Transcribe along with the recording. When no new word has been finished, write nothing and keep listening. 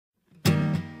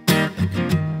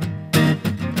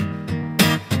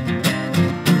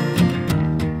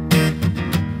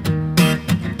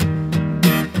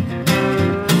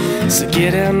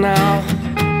get it now.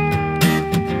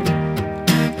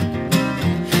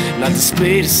 Not the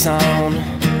speed of sound.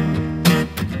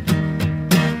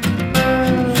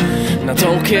 And I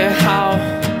don't care how.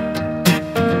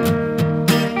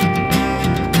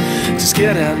 Just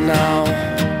get it now.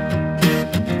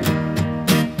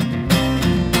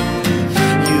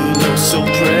 You look so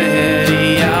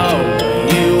pretty out when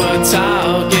you were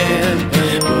talking,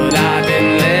 but I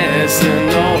didn't listen.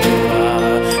 No,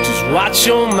 just watch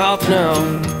your mouth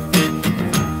now.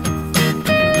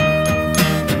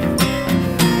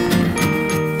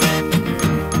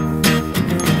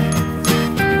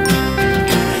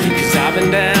 I've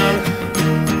been down,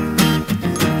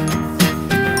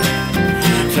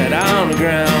 flat on the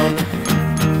ground.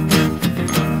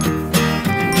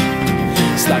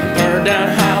 It's like a burned down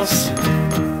house.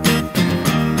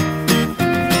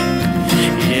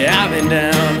 Yeah, I've been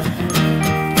down.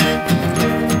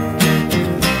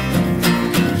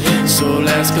 So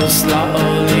let's go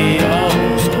slowly, oh,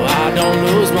 so I don't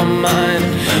lose my mind.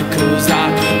 'Cause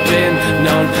I've been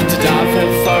known to dive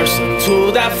head first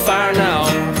into that fire now.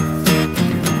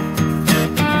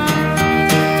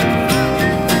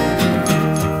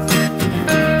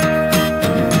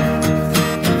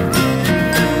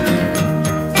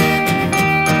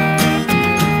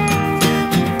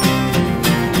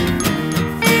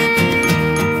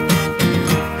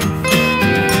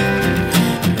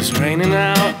 Raining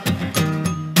out,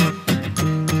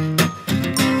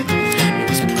 it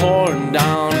was pouring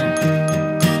down.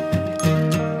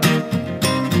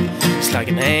 It's like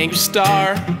an angry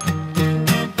star.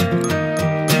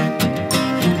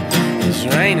 It's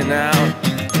raining out.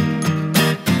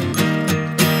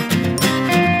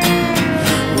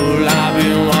 Well, I've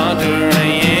been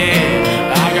wondering,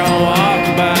 yeah, I gotta walk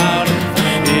about.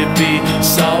 It'd be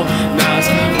so nice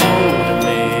holding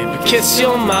me, but kiss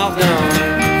your mouth now.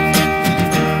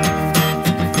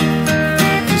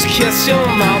 Kiss your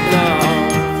mouth.